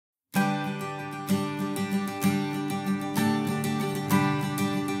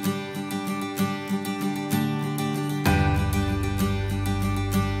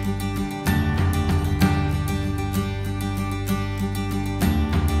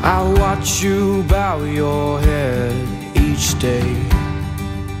I watch you bow your head each day.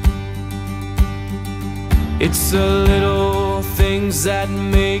 It's the little things that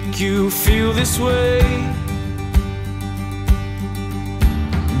make you feel this way.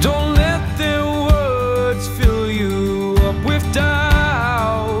 Don't let their words fill you up with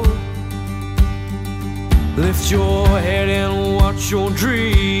doubt. Lift your head and watch your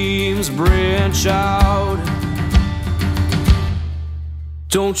dreams branch out.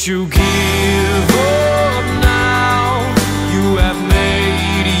 Don't you give up now. You have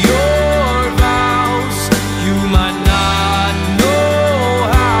made your vows. You might not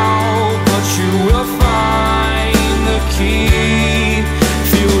know how, but you will find the key.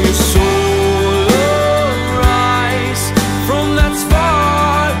 Feel your soul arise from that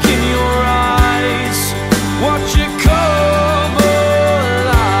spark in your eyes. Watch it come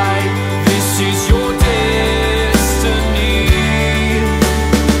alive. This is your destiny.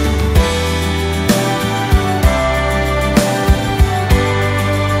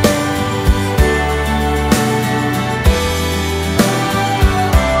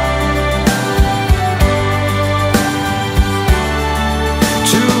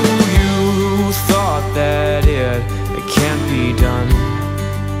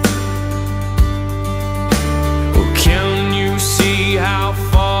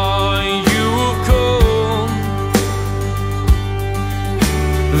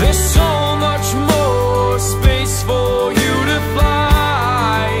 There's so much more space for you to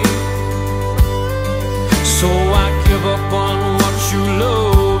fly. So I give up on what you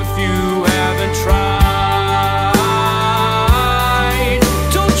love if you haven't tried.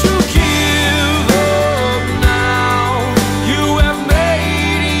 Don't you give up now. You have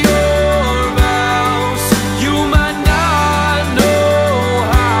made your vows. You might not know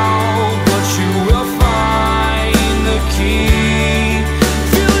how, but you will find the key.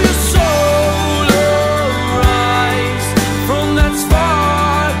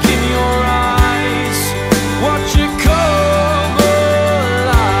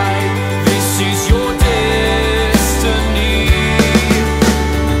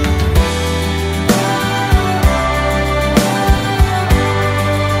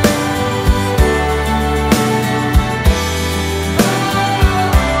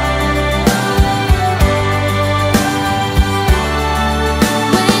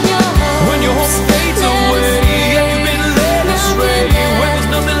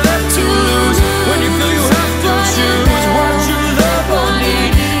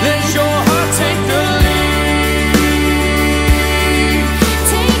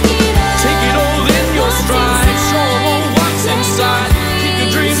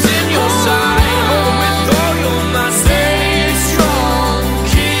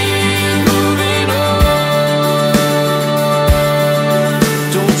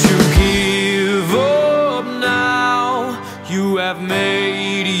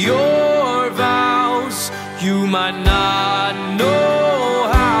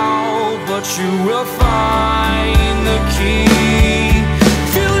 You will find the key.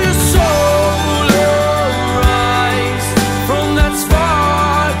 Feel your soul arise from that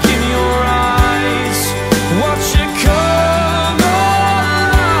spark in your eyes. Watch it come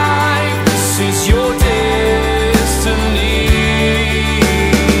alive. This is your destiny.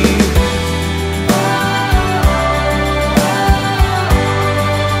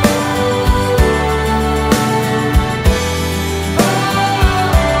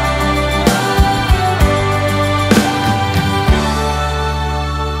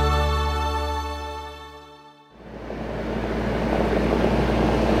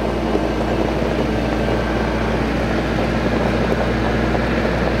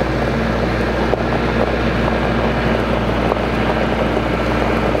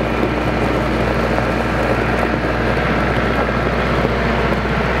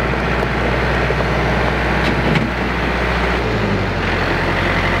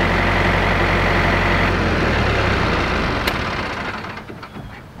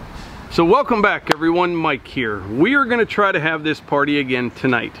 So welcome back everyone, Mike here. We are going to try to have this party again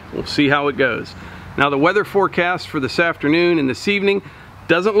tonight. We'll see how it goes. Now the weather forecast for this afternoon and this evening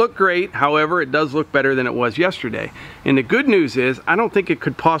doesn't look great. However, it does look better than it was yesterday. And the good news is I don't think it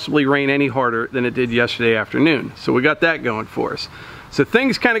could possibly rain any harder than it did yesterday afternoon. So we got that going for us. So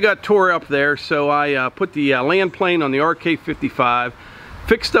things kind of got tore up there. So I put the land plane on the RK55,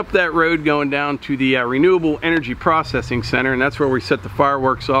 fixed up that road going down to the Renewable Energy Processing Center, and that's where we set the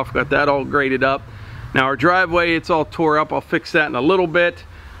fireworks off. Got that all graded up. Now our driveway, it's all tore up. I'll fix that in a little bit.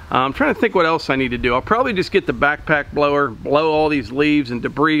 I'm trying to think what else I need to do. I'll probably just get the backpack blower, blow all these leaves and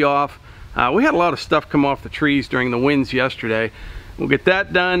debris off. We had a lot of stuff come off the trees during the winds yesterday, We'll get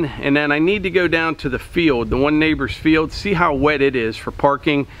that done, and then I need to go down to the field, the one neighbor's field, see how wet it is for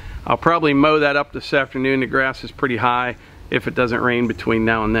parking. I'll probably mow that up this afternoon. The grass is pretty high if it doesn't rain between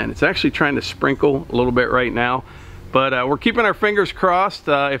now and then. It's actually trying to sprinkle a little bit right now, but we're keeping our fingers crossed.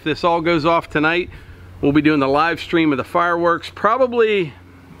 If this all goes off tonight, we'll be doing the live stream of the fireworks, probably,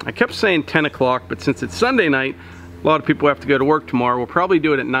 I kept saying 10 o'clock, but since it's Sunday night, a lot of people have to go to work tomorrow. We'll probably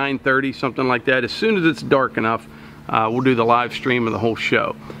do it at 9:30, something like that. As soon as it's dark enough, we'll do the live stream of the whole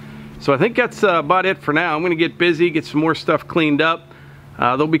show. So I think that's about it for now. I'm gonna get busy, get some more stuff cleaned up.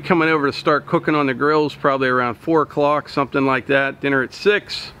 They'll be coming over to start cooking on the grills probably around 4 o'clock, something like that. Dinner at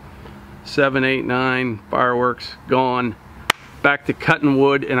 6, 7, 8, 9, fireworks, gone. Back to cutting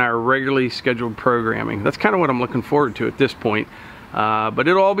wood in our regularly scheduled programming. That's kind of what I'm looking forward to at this point. But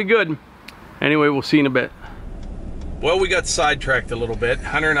it'll all be good. Anyway, we'll see you in a bit. Well, we got sidetracked a little bit.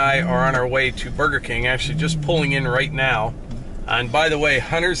 Hunter and I are on our way to Burger King, actually just pulling in right now. And by the way,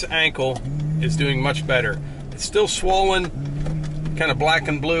 Hunter's ankle is doing much better. It's still swollen, kind of black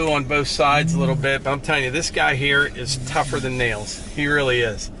and blue on both sides a little bit, but I'm telling you, this guy here is tougher than nails. He really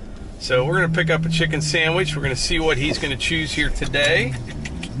is. So we're gonna pick up a chicken sandwich. We're gonna see what he's gonna choose here today.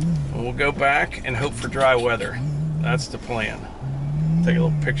 And we'll go back and hope for dry weather. That's the plan. Take a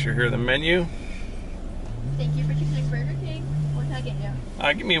little picture here of the menu. Thank you for choosing Burger King. What can I get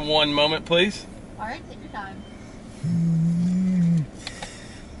you? Give me one moment, please. All right, take your time.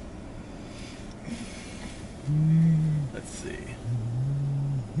 Let's see.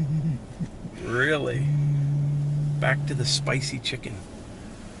 Really? Back to the spicy chicken.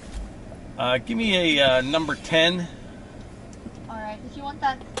 Give me a number 10. All right, did you want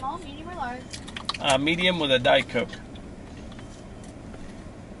that small, medium, or large? Medium with a Diet Coke.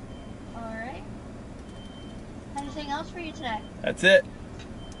 Anything else for you today? That's it.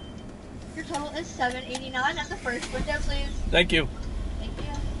 Your total is $7.89 at the first window, please. Thank you. Thank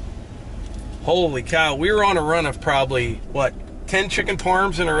you. Holy cow, we were on a run of probably, what, 10 chicken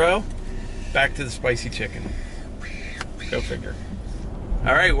parms in a row? Back to the spicy chicken. Go figure.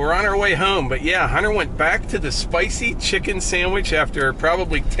 All right, we're on our way home, but yeah, Hunter went back to the spicy chicken sandwich after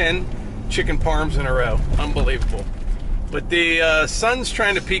probably 10 chicken parms in a row. Unbelievable. But the sun's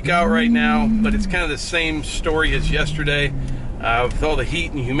trying to peek out right now, but it's kind of the same story as yesterday. With all the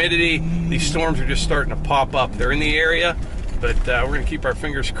heat and humidity, these storms are just starting to pop up. They're in the area, but we're gonna keep our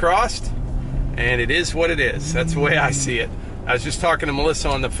fingers crossed, and it is what it is. That's the way I see it. I was just talking to Melissa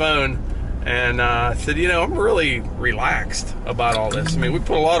on the phone, and I said, you know, I'm really relaxed about all this. I mean, we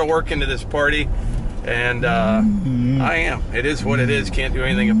put a lot of work into this party, and I am. It is what it is, can't do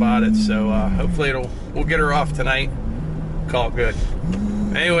anything about it. So hopefully we'll get her off tonight. Call it good.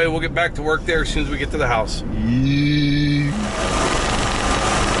 Anyway, we'll get back to work there as soon as we get to the house.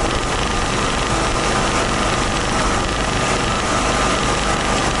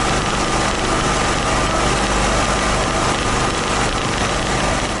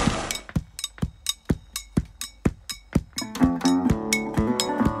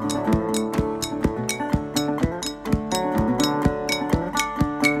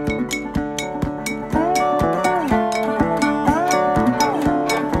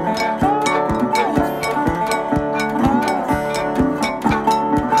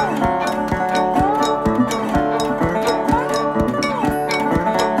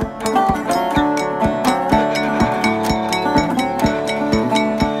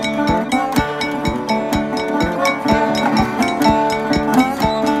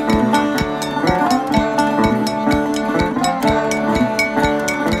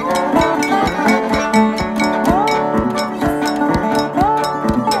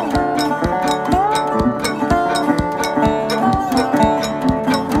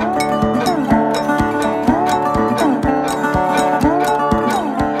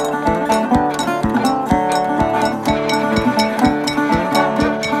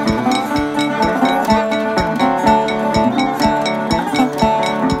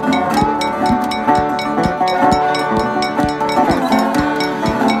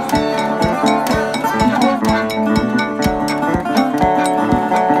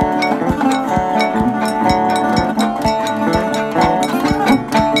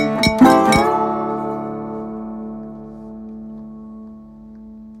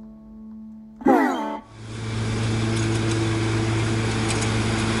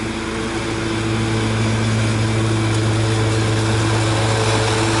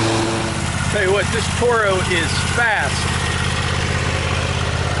 This Toro is fast.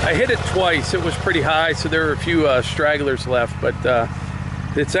 I hit it twice. It was pretty high, so there were a few stragglers left, but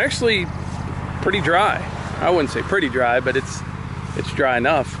it's actually pretty dry. I wouldn't say pretty dry, but it's dry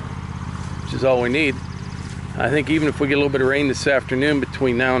enough, which is all we need. I think even if we get a little bit of rain this afternoon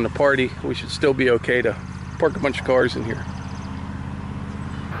between now and the party, we should still be okay to park a bunch of cars in here.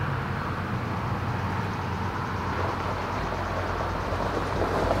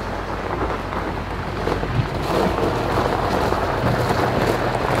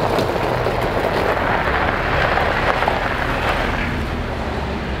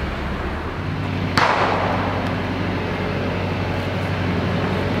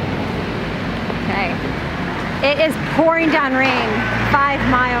 It is pouring down rain 5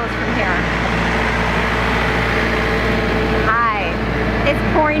 miles from here. Hi.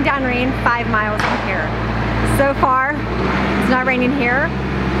 It's pouring down rain 5 miles from here. So far, it's not raining here.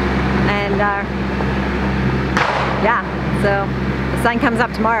 And yeah, so the sun comes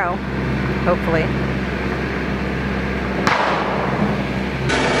up tomorrow, hopefully.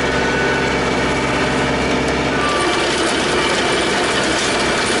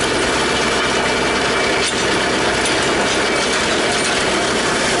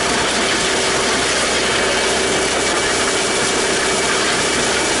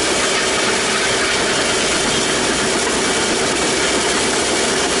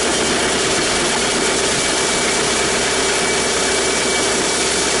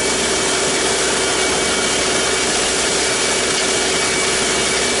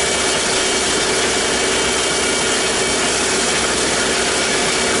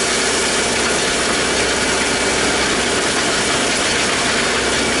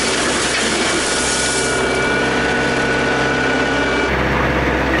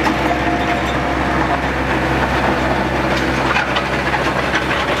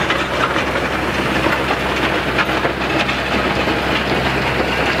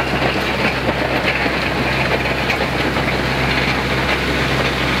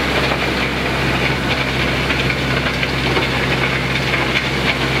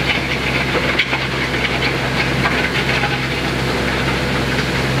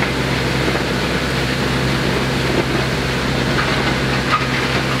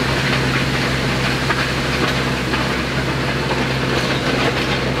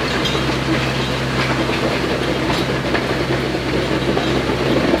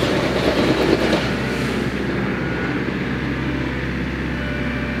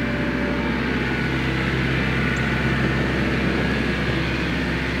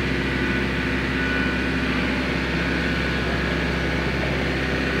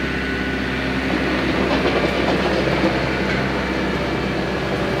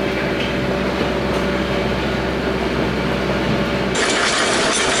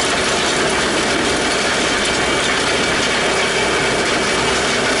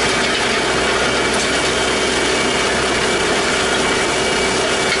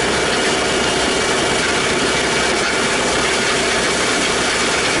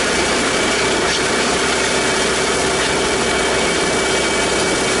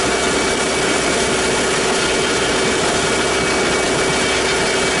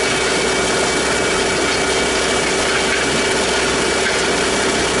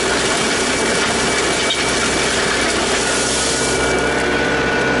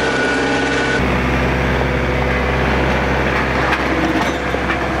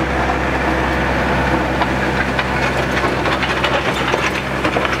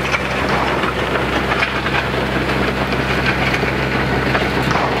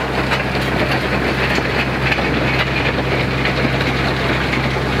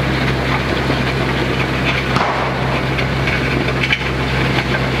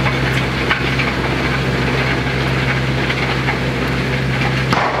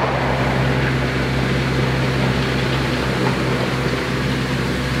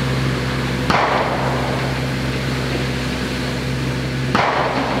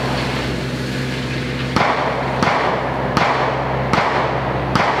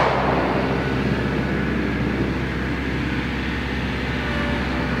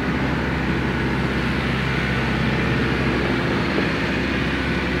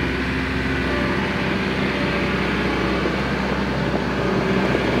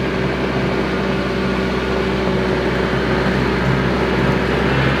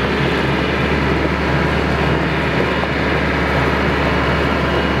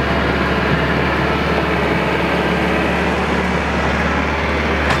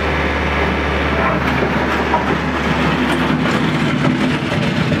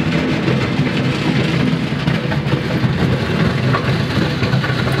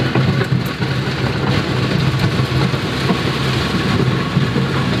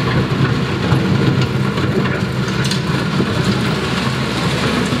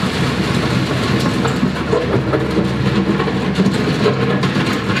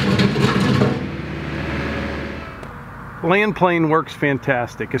 land plane works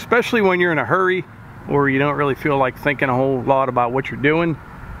fantastic, especially when you're in a hurry or you don't really feel like thinking a whole lot about what you're doing.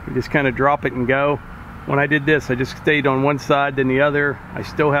 You just kind of drop it and go. When I did this, I just stayed on one side then the other. I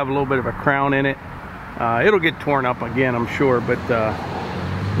still have a little bit of a crown in it. It'll get torn up again, I'm sure, but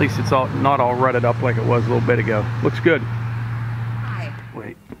at least it's not all rutted up like it was a little bit ago. Looks good. Hi.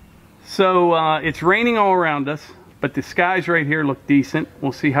 Wait. So it's raining all around us, but the skies right here look decent.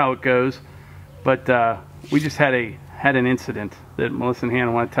 We'll see how it goes. But we just had an incident that Melissa and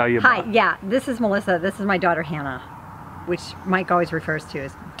Hannah want to tell you about. Hi, yeah, this is Melissa. This is my daughter Hannah, which Mike always refers to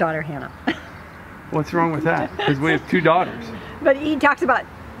as daughter Hannah. What's wrong with that? Because we have 2 daughters. But he talks about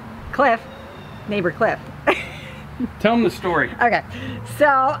Cliff, neighbor Cliff. Tell them the story. Okay, so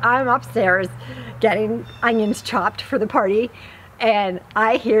I'm upstairs getting onions chopped for the party, and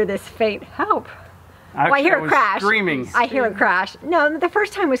I hear this faint help. Well, I hear a crash. Screaming. I hear a crash. No, the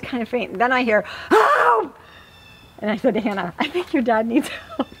first time was kind of faint. Then I hear, help! And I said to Hannah, I think your dad needs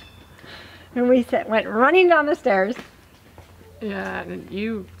help. And we went running down the stairs. Yeah, and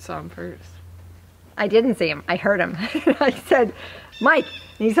you saw him first. I didn't see him. I heard him. I said, Mike.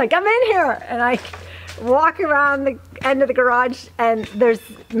 And he's like, I'm in here. And I walk around the end of the garage, and there's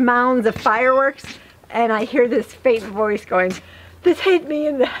mounds of fireworks. And I hear this faint voice going, this hit me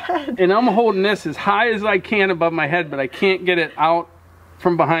in the head. And I'm holding this as high as I can above my head, but I can't get it out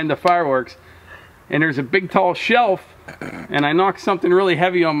from behind the fireworks. And there's a big tall shelf, and I knocked something really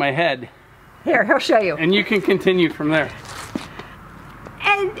heavy on my head. Here, he'll show you. And you can continue from there.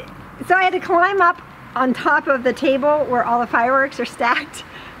 And so I had to climb up on top of the table where all the fireworks are stacked,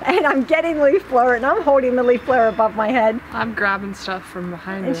 and I'm getting leaf blower, and I'm holding the leaf blower above my head. I'm grabbing stuff from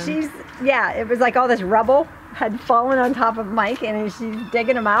behind And him. she's, yeah, it was like all this rubble had fallen on top of Mike, and she's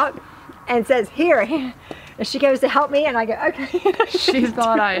digging them out and says, here. And she goes to help me, and I go, okay. She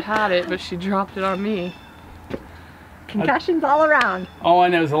thought I had it, but she dropped it on me. Concussions all around. All I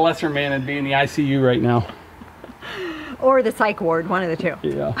know is a lesser man would be in the ICU right now. Or the psych ward, one of the two.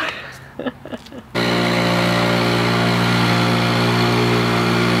 Yeah.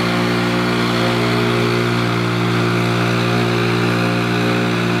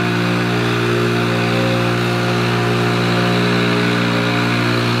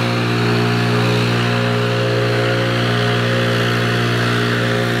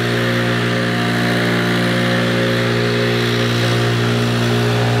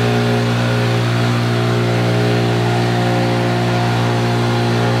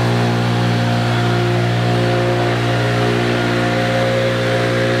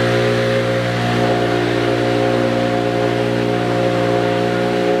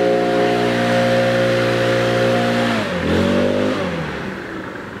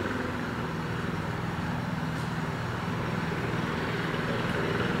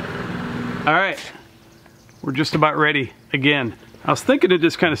 All right, we're just about ready again. I was thinking of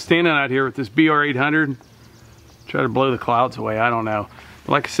just kind of standing out here with this BR800, try to blow the clouds away, I don't know.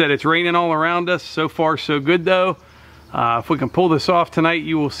 Like I said, it's raining all around us. So far, so good though. If we can pull this off tonight,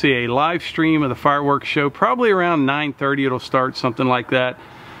 you will see a live stream of the fireworks show. Probably around 9:30 it'll start, something like that.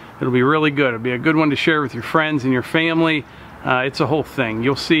 It'll be really good. It'll be a good one to share with your friends and your family. It's a whole thing.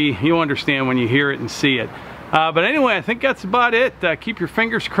 You'll see, you'll understand when you hear it and see it. But anyway, I think that's about it. Keep your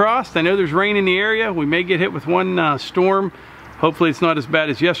fingers crossed. I know there's rain in the area. We may get hit with one storm. Hopefully it's not as bad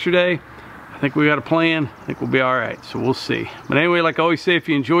as yesterday. I think we got a plan. I think we'll be all right, so we'll see. But anyway, like I always say, if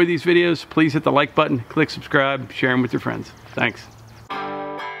you enjoy these videos, please hit the like button, click subscribe, share them with your friends. Thanks.